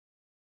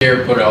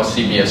Put out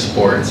CBS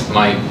Sports.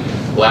 Mike,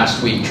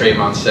 last week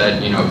Trayvon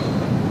said,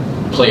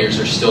 players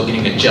are still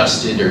getting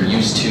adjusted or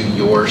used to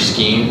your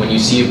scheme. When you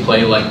see a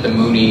play like the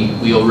Mooney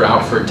wheel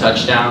route for a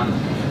touchdown,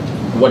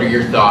 what are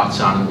your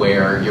thoughts on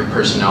where your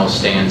personnel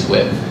stands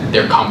with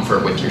their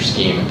comfort with your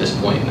scheme at this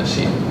point in the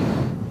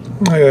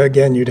season?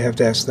 Again, you'd have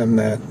to ask them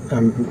that. I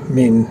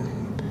mean,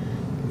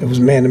 it was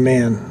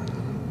man-to-man.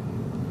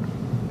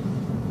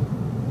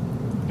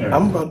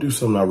 I'm about to do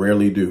something I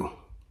rarely do.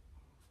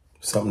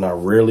 Something I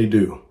rarely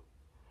do.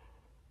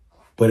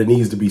 But it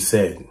needs to be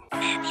said.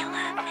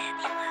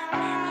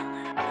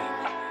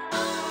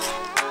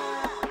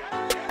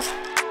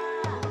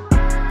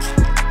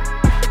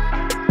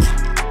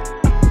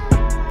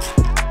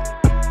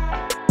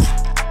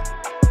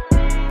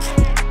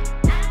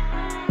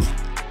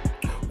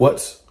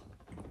 What's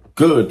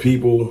good,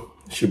 people?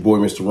 It's your boy,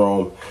 Mr.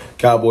 Rome.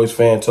 Cowboys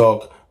fan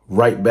talk,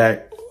 right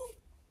back.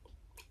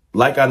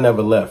 Like I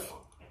never left.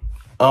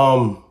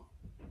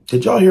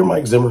 Did y'all hear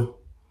Mike Zimmer?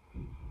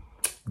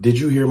 Did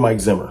you hear Mike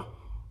Zimmer?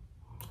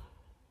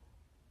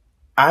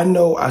 I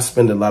know I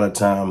spend a lot of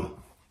time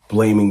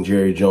blaming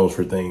Jerry Jones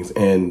for things.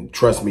 And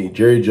trust me,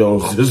 Jerry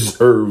Jones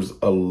deserves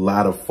a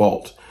lot of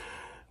fault.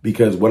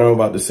 Because what I'm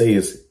about to say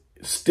is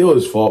still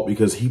his fault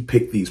because he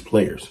picked these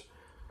players.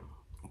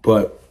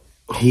 But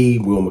he,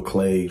 Will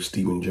McClay,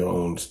 Stephen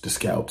Jones, the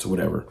scouts,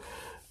 whatever.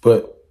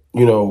 But,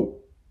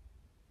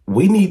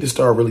 we need to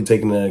start really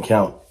taking into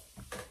account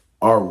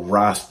our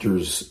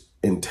roster's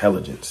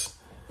intelligence.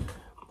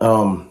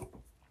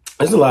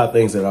 There's a lot of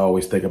things that I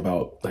always think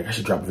about. Like, I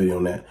should drop a video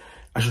on that.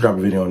 I should drop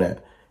a video on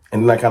that.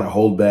 And then I kind of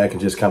hold back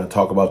and just kind of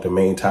talk about the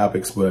main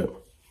topics. But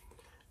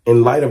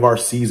in light of our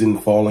season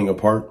falling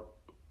apart,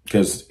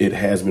 because it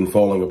has been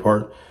falling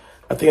apart,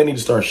 I think I need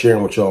to start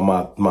sharing with y'all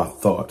my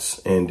thoughts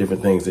and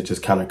different things that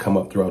just kind of come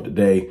up throughout the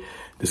day.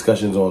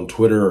 Discussions on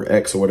Twitter or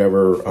X or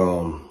whatever,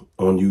 on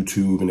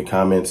YouTube in the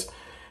comments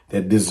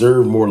that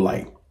deserve more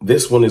light.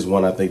 This one is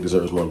one I think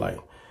deserves more light.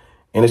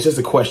 And it's just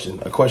a question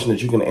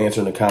that you can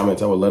answer in the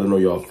comments. I would let them know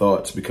your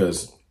thoughts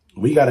because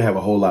we got to have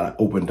a whole lot of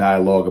open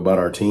dialogue about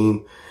our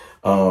team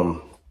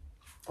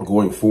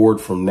going forward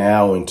from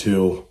now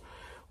until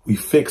we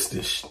fix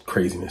this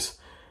craziness.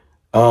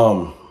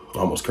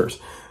 Almost cursed.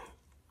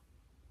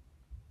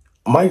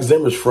 Mike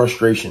Zimmer's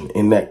frustration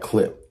in that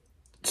clip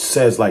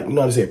says, like,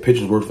 how they say a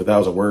picture's worth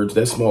 1,000 words?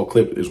 That small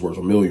clip is worth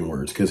 1,000,000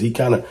 words because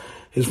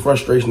his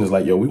frustration is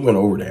like, yo, we went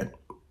over that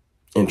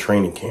in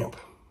training camp.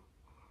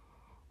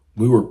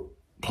 We were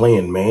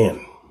playing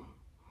man.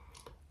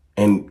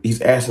 And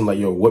he's asking, like,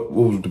 yo, what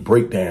was the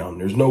breakdown?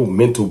 There's no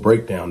mental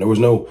breakdown. There was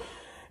no,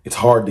 it's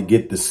hard to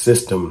get the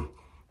system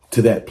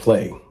to that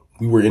play.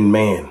 We were in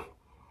man.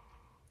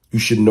 You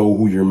should know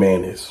who your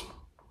man is.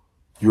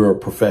 You're a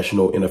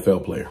professional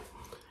NFL player.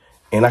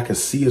 And I can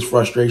see his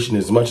frustration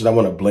as much as I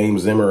want to blame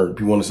Zimmer or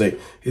people want to say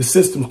his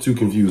system's too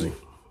confusing.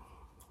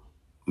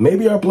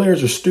 Maybe our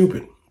players are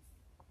stupid.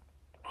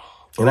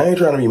 And I ain't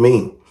trying to be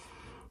mean,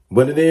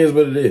 but it is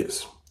what it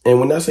is. And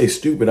when I say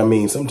stupid, I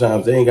mean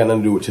sometimes they ain't got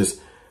nothing to do with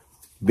just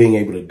being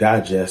able to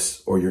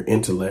digest or your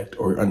intellect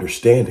or your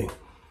understanding.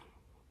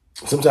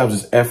 Sometimes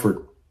it's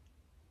effort.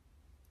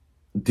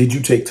 Did you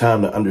take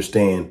time to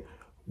understand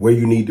where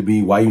you need to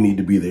be, why you need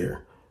to be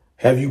there?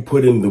 Have you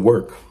put in the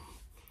work?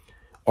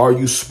 Are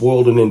you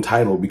spoiled and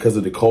entitled because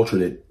of the culture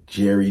that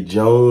Jerry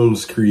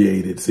Jones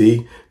created?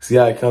 See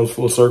how it comes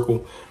full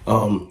circle?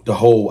 The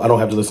whole, I don't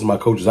have to listen to my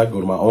coaches. I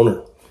go to my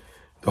owner.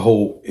 The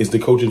whole, is the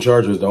coach in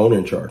charge or is the owner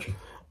in charge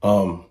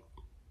of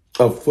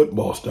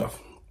football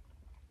stuff?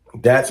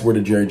 That's where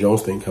the Jerry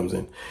Jones thing comes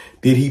in.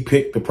 Did he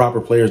pick the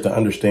proper players to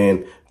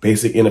understand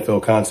basic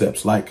NFL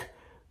concepts like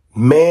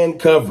man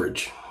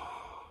coverage?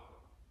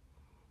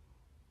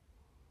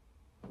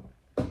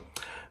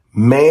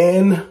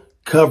 Man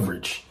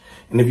coverage.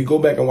 And if you go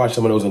back and watch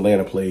some of those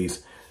Atlanta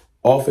plays,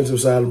 offensive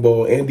side of the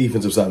ball and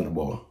defensive side of the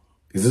ball,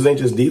 because this ain't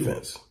just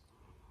defense,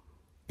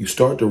 you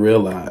start to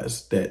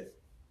realize that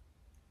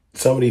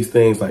some of these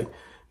things like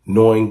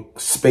knowing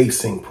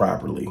spacing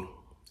properly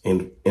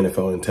in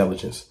NFL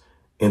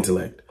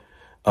intellect,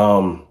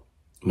 knowing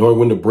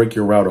when to break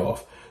your route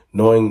off,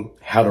 knowing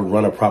how to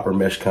run a proper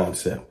mesh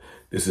concept.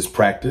 This is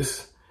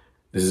practice.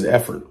 This is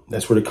effort.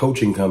 That's where the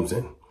coaching comes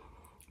in.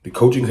 The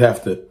coaches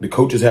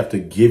have to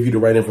give you the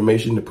right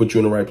information to put you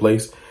in the right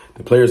place.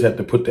 The players have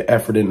to put the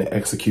effort in to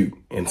execute.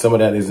 And some of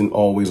that isn't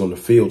always on the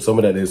field. Some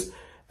of that is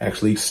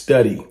actually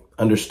study,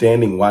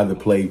 understanding why the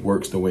play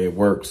works the way it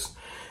works.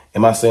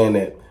 Am I saying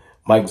that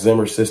Mike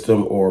Zimmer's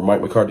system or Mike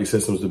McCarthy's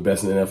system is the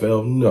best in the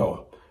NFL?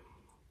 No.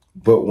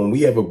 But when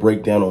we have a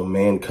breakdown on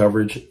man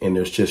coverage and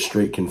there's just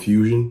straight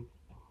confusion,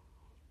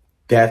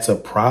 that's a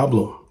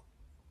problem.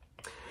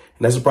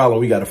 And that's a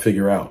problem we got to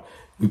figure out.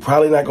 We're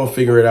probably not going to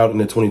figure it out in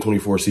the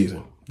 2024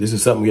 season. This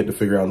is something we have to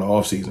figure out in the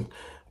offseason.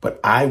 But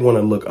I want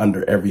to look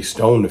under every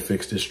stone to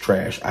fix this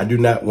trash. I do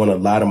not want to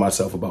lie to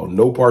myself about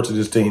no parts of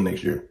this team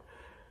next year.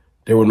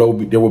 There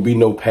will be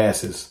no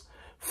passes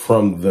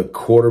from the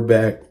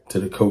quarterback to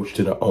the coach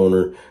to the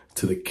owner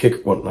to the kicker.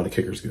 Well, not the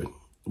kicker's good.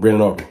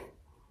 Brandon Aubrey.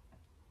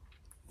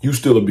 You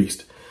still a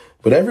beast.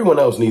 But everyone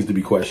else needs to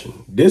be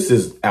questioned. This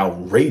is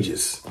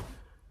outrageous.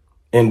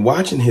 And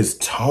watching his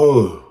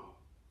tone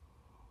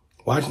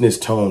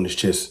is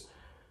just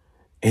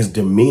his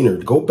demeanor.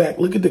 Go back,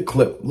 look at the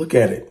clip, look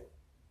at it.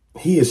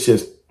 He is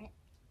just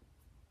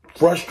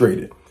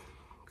frustrated.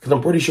 Because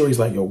I'm pretty sure he's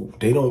like, yo,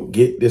 they don't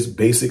get this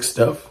basic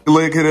stuff.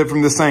 Look at it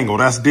from this angle.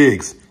 That's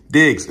Diggs.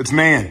 Diggs, it's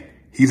man.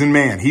 He's in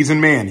man. He's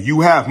in man.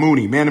 You have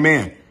Mooney, man to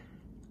man.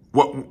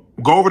 What?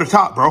 Go over the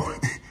top, bro.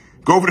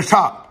 Go over the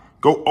top.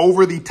 Go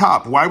over the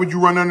top. Why would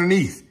you run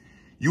underneath?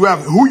 You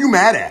have, who you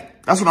mad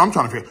at? That's what I'm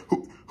trying to figure.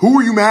 Who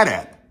are you mad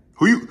at?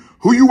 Who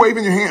you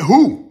waving your hand?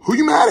 Who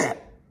you mad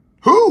at?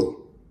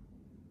 Who?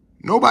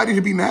 Nobody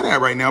to be mad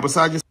at right now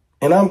besides just.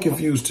 And I'm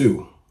confused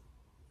too.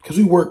 Because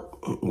we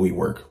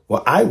work.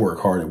 Well, I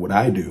work hard at what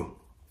I do.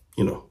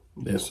 You know,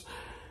 this.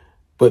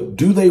 But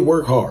do they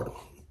work hard?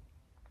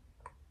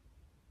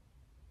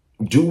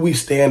 Do we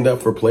stand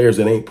up for players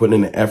that ain't putting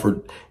in the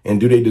effort, and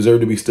do they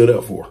deserve to be stood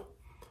up for?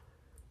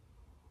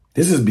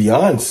 This is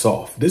beyond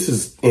soft. This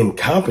is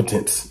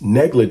incompetence,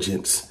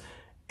 negligence,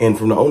 and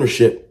from the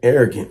ownership,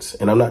 arrogance.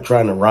 And I'm not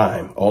trying to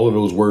rhyme. All of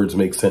those words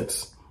make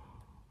sense.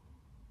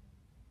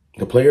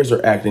 The players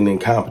are acting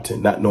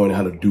incompetent, not knowing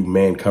how to do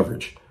man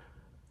coverage.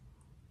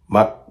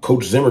 My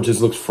coach Zimmer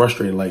just looks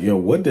frustrated, like, yo,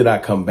 what did I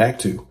come back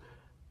to?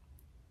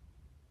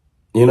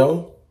 You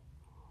know?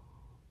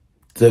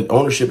 The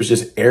ownership is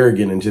just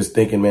arrogant and just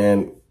thinking,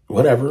 man,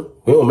 whatever,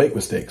 we don't make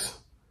mistakes.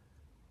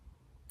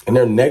 And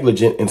they're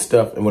negligent and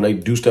stuff. And when they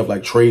do stuff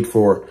like trade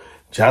for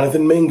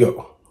Jonathan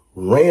Mingo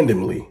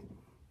randomly,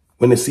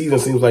 when the season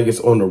seems like it's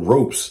on the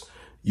ropes,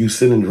 you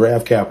sit in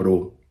draft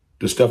capital,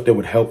 the stuff that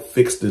would help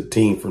fix the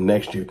team for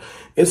next year.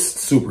 It's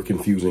super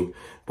confusing.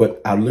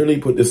 But I literally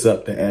put this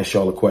up to ask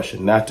y'all a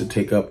question, not to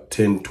take up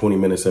 10, 20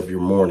 minutes of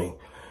your morning.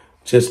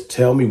 Just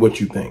tell me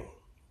what you think.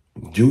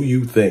 Do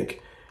you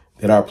think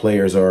that our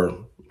players are,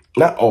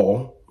 not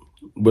all,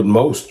 but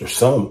most or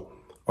some,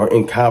 are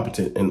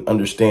incompetent and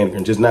understanding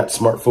and just not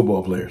smart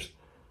football players?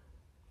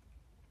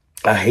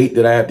 I hate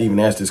that I have to even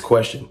ask this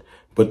question,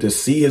 but to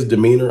see his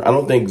demeanor,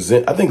 I think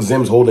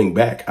Zim's holding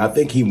back. I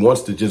think he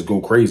wants to just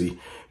go crazy,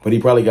 but he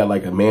probably got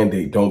like a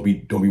mandate. Don't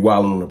be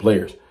wilding on the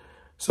players.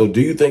 So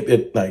do you think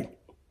that like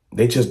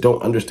they just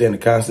don't understand the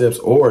concepts,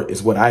 or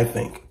it's what I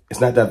think?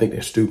 It's not that I think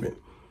they're stupid.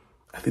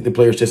 I think the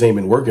players just ain't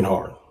been working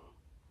hard.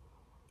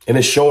 And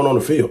it's showing on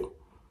the field.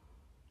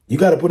 You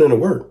got to put in the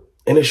work,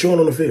 and it's showing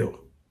on the field.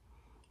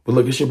 But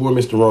look, it's your boy,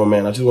 Mr. Rome,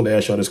 man. I just wanted to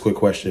ask y'all this quick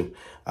question.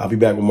 I'll be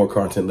back with more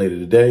content later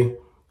today.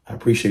 I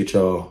appreciate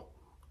y'all.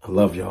 I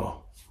love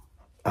y'all.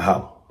 I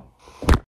holla.